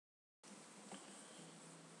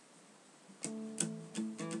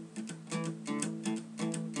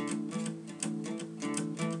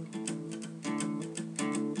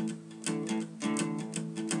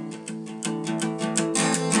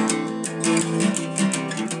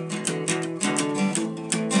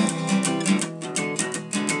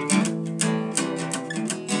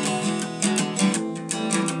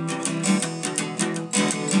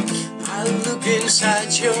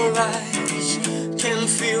inside your eyes. Can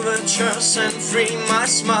feel the trust and free my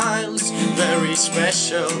smiles. Very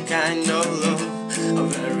special kind of love, a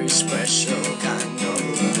very special kind of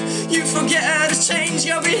love. You forget to change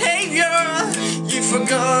your behavior, you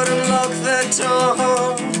forgot to lock the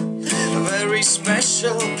door. A very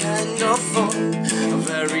special kind of fun, a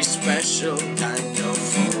very special kind of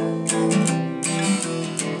fun.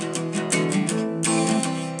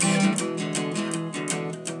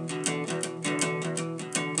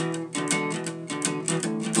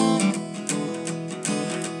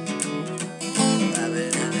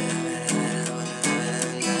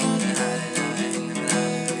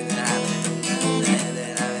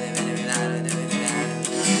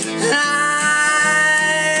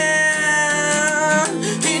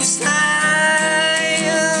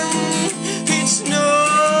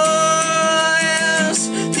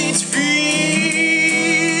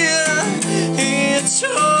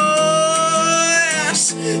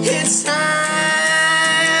 It's time,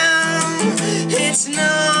 it's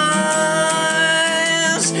noise,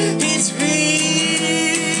 it's real,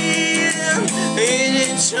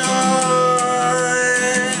 it's yours.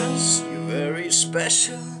 You're very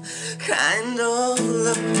special kind of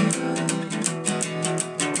love.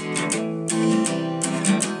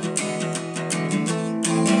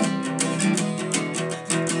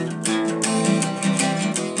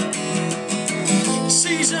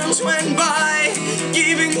 Seasons went by,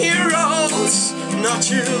 giving heroes, not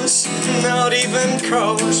yours, not even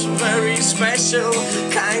close. Very special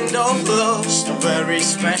kind of lost, very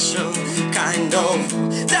special kind of.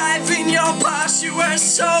 Dive in your past, you were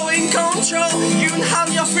so in control. You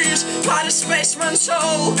held your fears by the spaceman's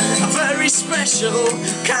soul. A very special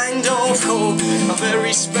kind of hope, a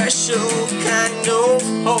very special kind of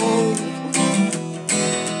hope.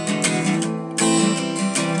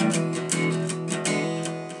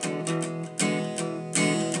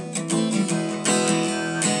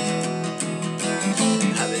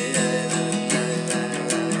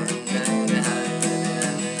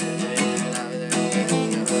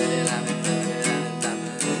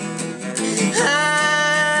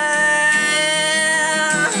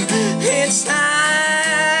 It's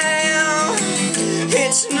time,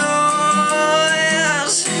 it's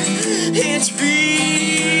noise, it's real,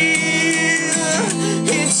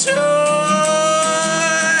 it's yours.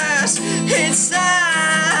 It's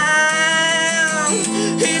time,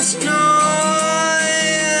 it's noise,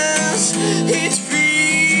 it's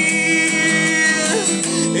real,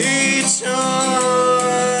 it's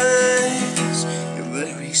yours. A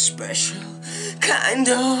very special kind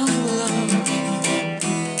of love.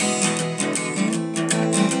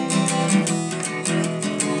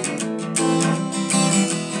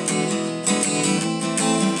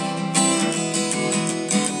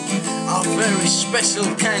 Very special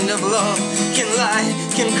kind of love can lie,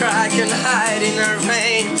 can cry, can hide in our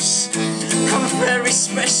veins. A very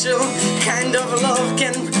special kind of love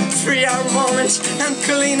can free our moments and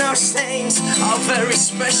clean our stains. A very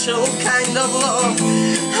special kind of love,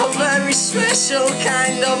 a very special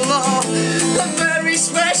kind of love, a very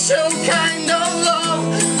special kind